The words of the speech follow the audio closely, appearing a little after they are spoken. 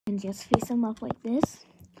And just face them up like this.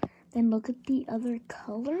 Then look at the other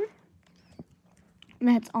color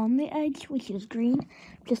that's on the edge, which is green.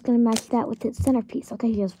 I'm just gonna match that with its centerpiece.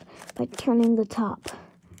 Okay, just by turning the top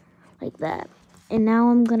like that. And now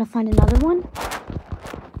I'm gonna find another one.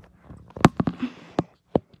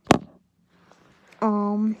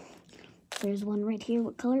 There's one right here.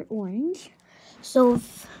 What color? Orange. So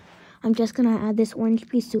I'm just gonna add this orange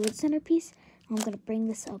piece to its centerpiece. I'm gonna bring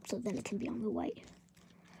this up so then it can be on the white.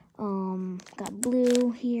 Got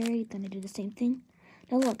blue here. You're gonna do the same thing.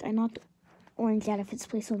 Now look, I knocked orange out of its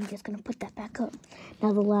place, so I'm just gonna put that back up.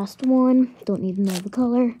 Now the last one. Don't need to know the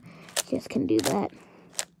color. Just can do that.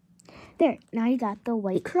 There. Now you got the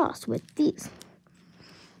white cross with these.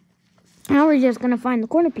 Now we're just gonna find the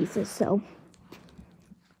corner pieces. So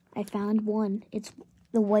I found one. It's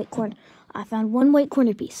the white corner. I found one white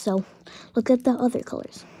corner piece. So look at the other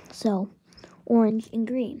colors. So orange and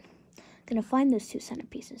green. I'm gonna find those two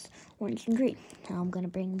centerpieces, orange and green. Now I'm gonna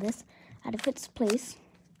bring this out of its place.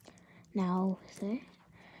 Now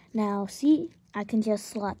see, I can just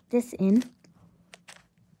slot this in,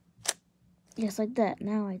 just like that.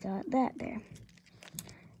 Now I got that there.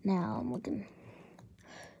 Now I'm looking.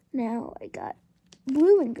 Now I got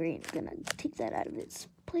blue and green. I'm gonna take that out of its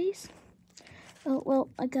place. Oh, well,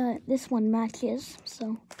 I got this one matches,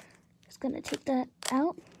 so just gonna take that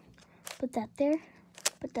out, put that there,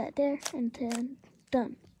 and then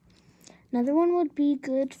done. Another one would be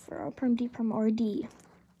good for our perm D, perm RD.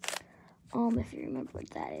 If you remember what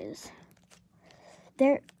that is.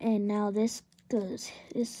 There, and now this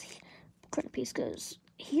corner piece goes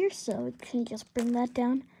here, so we can just bring that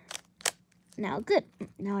down. Now, good.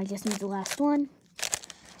 Now I just need the last one.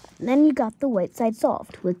 And then you got the white side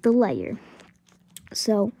solved with the layer.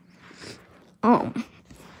 So,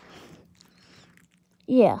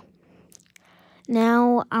 yeah.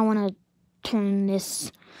 Now I want to turn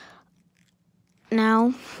this.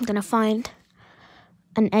 Now I'm going to find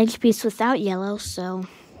an edge piece without yellow. So,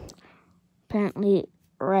 apparently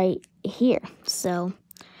right here. So,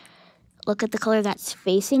 look at the color that's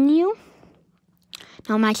facing you.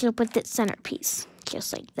 Now match it up with its centerpiece.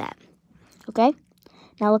 Just like that. Okay?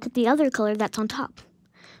 Now look at the other color that's on top.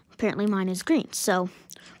 Apparently mine is green. So,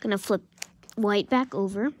 I'm going to flip white back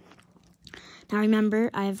over. Now remember,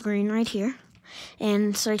 I have green right here.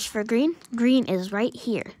 And search for green. Green is right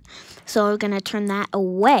here. So we're going to turn that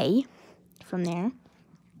away from there.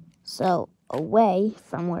 So away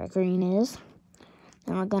from where green is.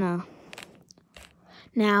 And we're going to...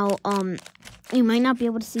 Now, you might not be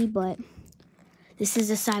able to see, but this is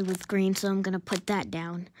the side with green. So I'm going to put that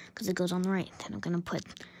down because it goes on the right. And I'm going to put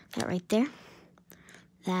that right there.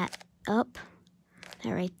 That up.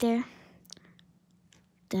 That right there.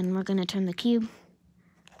 Then we're going to turn the cube.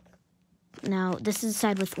 Now, this is the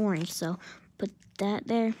side with orange, so put that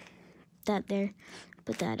there, put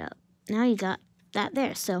that up. Now you got that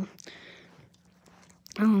there, so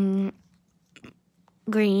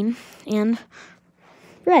green and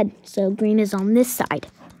red. So green is on this side,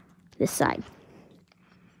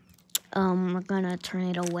 We're gonna turn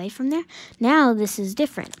it away from there. Now this is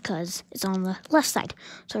different because it's on the left side.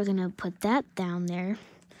 So we're gonna put that down there,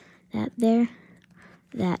 that there,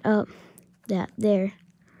 that up, that there.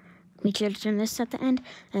 Make sure to turn this at the end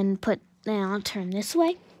and now turn this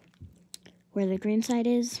way where the green side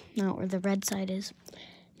is, not where the red side is.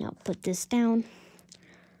 Now put this down,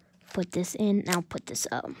 put this in, now put this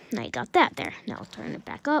up. Now you got that there. Now turn it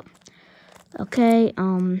back up. Okay,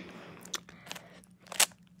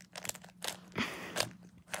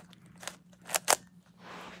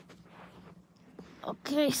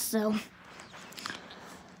 okay, so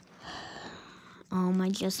I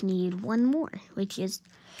just need one more, which is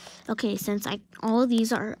okay, since all of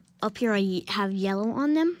these are up here, I have yellow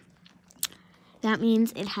on them. That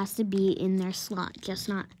means it has to be in their slot, just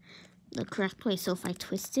not the correct place. So if I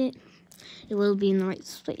twist it, it will be in the right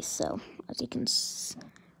space. So as you can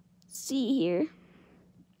see here,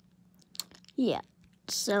 yeah.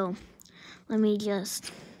 So let me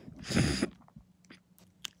just,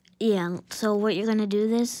 yeah. So what you're gonna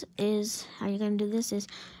do is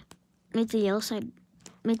make the yellow side,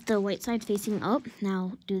 make the white side facing up.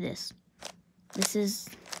 Now do this. This is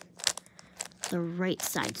the right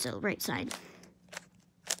side, so right side.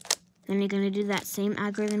 Then you're going to do that same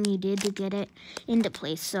algorithm you did to get it into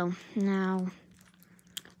place. So now,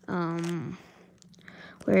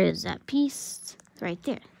 where is that piece? Right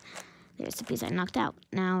there. There's the piece I knocked out.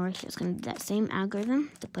 Now we're just going to do that same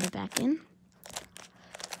algorithm to put it back in.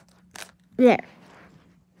 There.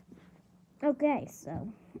 Okay,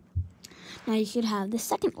 so now you should have the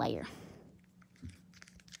second layer.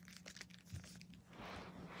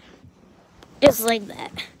 Just like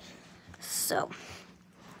that. So,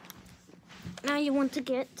 now you want to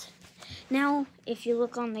get, now if you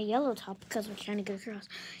look on the yellow top, because we're trying to get across,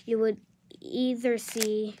 you would either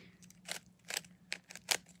see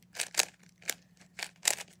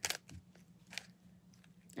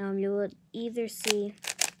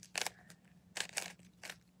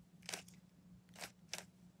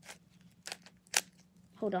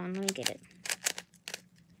hold on, let me get it.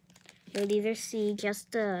 You would either see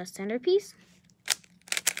just the centerpiece,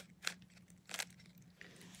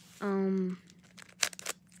 an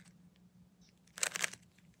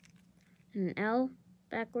L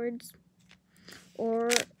backwards, or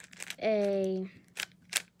a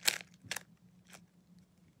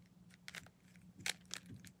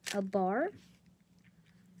bar,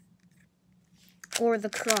 or the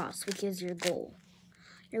cross, which is your goal.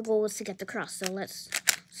 Your goal is to get the cross, so let's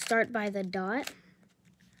start by the dot.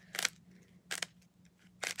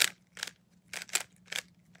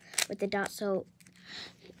 With the dot, so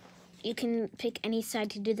you can pick any side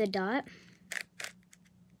to do the dot.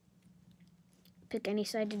 Pick any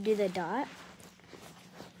side to do the dot.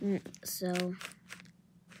 So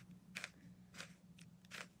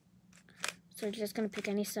you're just gonna pick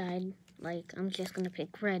any side. Like, I'm just gonna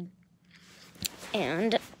pick red.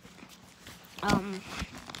 And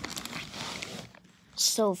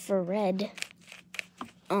so for red,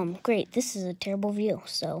 great, this is a terrible view.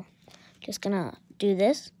 So just gonna do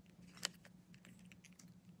this.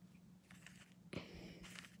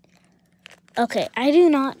 Okay, I do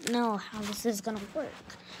not know how this is gonna work.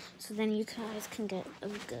 So then you guys can get a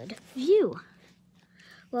good view.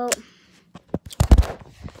 Well,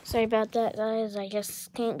 sorry about that, guys. I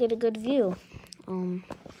just can't get a good view.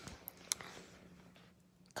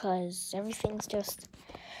 Cause everything's just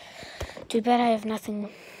too bad. I have nothing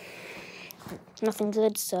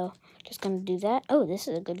good, so just gonna do that. Oh, this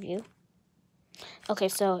is a good view. Okay,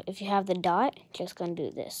 so if you have the dot, just gonna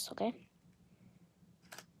do this, okay?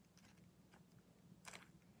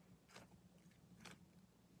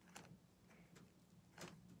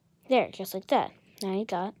 There, just like that. Now you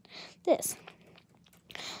got this.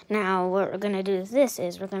 Now what we're gonna do with this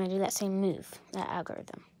is we're gonna do that same move, that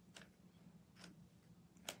algorithm.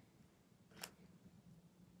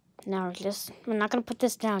 Now we're not gonna put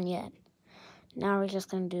this down yet. Now we're just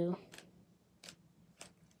gonna do,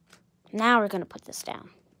 now we're gonna put this down.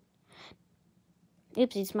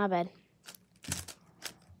 Oopsies, my bad.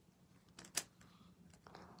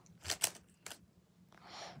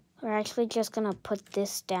 We're actually just gonna put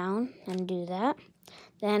this down and do that.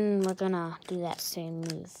 Then we're gonna do that same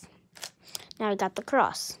move. Now we got the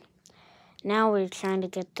cross. Now we're trying to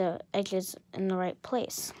get the edges in the right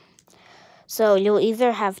place. So you'll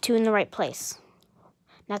either have two in the right place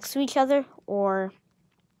next to each other, or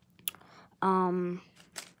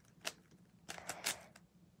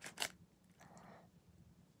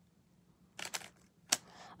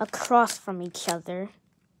across from each other.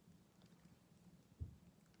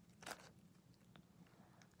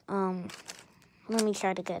 Let me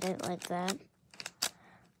try to get it like that.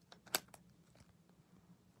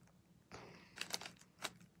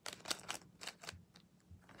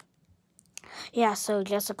 Yeah, so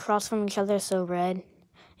just across from each other, so red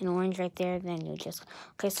and orange right there, then you just,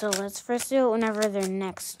 okay, so let's first do it whenever they're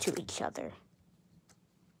next to each other.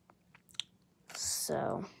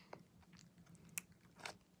 So,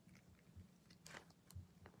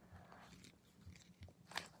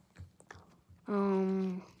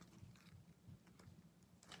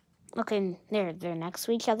 okay, there, they're next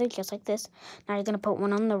to each other, just like this. Now you're gonna put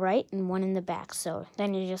one on the right and one in the back, so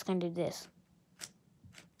then you're just gonna do this.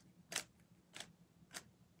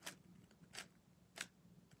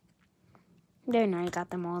 There, now you got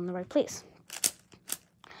them all in the right place.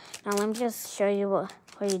 Now let me just show you what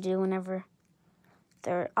you do whenever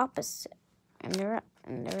they're opposite, and they're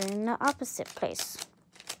in the opposite place.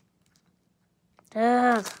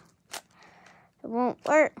 Ugh, it won't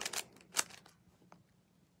work.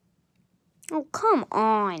 Oh, come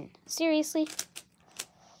on. Seriously?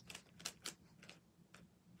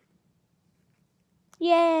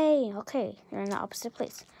 Yay! Okay, they're in the opposite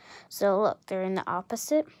place. So look, they're in the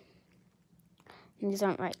opposite. And these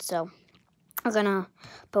aren't right, so we're gonna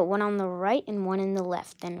put one on the right and one in the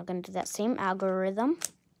left. Then we're gonna do that same algorithm.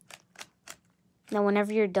 Now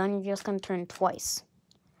whenever you're done, you're just gonna turn twice.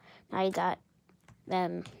 Now you got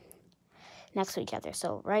them next to each other.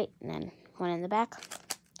 So right, and then one in the back.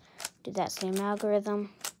 Do that same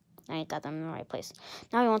algorithm. Now you got them in the right place.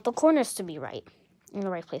 Now you want the corners to be right, in the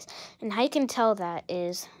right place. And how you can tell that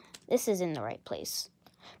is, this is in the right place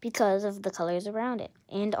because of the colors around it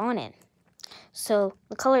and on it. So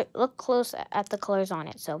the color, look close at the colors on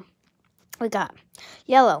it. So we got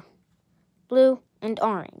yellow, blue, and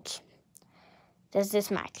orange. Does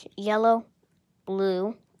this match? Yellow,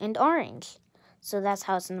 blue, and orange. So that's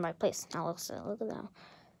how it's in the right place. Now look at that.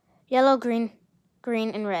 Yellow, green,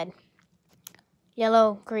 and red.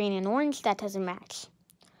 Yellow, green, and orange, that doesn't match.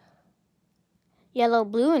 Yellow,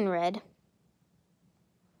 blue, and red,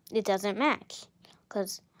 it doesn't match.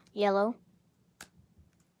 Because yellow,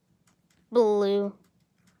 blue,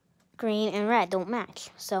 green, and red don't match.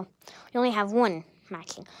 So you only have one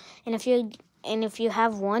matching. And if you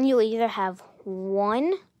have one, you'll either have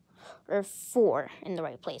 1 or 4 in the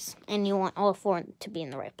right place. And you want all 4 to be in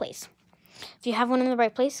the right place. If you have one in the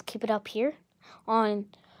right place, keep it up here on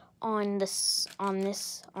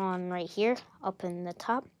right here, up in the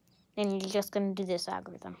top. Then you're just gonna do this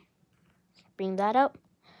algorithm. Bring that up,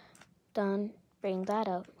 done, bring that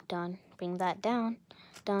up, done, bring that down,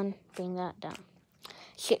 done, bring that down.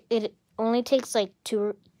 It only takes like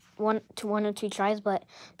one or two tries, but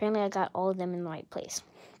apparently I got all of them in the right place.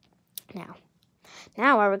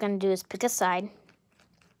 Now what we're gonna do is pick a side,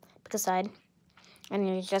 and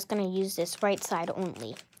you're just gonna use this right side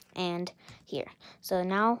only, and here. So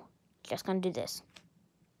now, just gonna do this.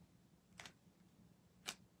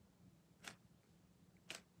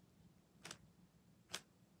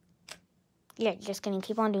 Yeah, you're just gonna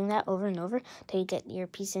keep on doing that over and over till you get your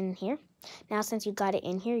piece in here. Now, since you got it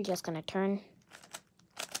in here, you're just gonna turn.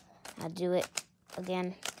 Now do it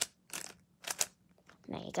again.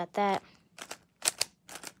 Now you got that.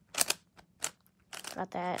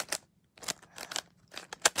 Got that.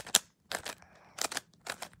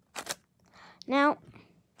 Now,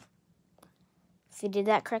 if you did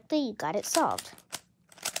that correctly, you got it solved.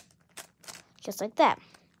 Just like that.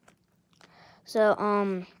 So,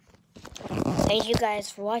 thank you guys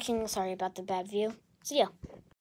for watching. Sorry about the bad view. See ya.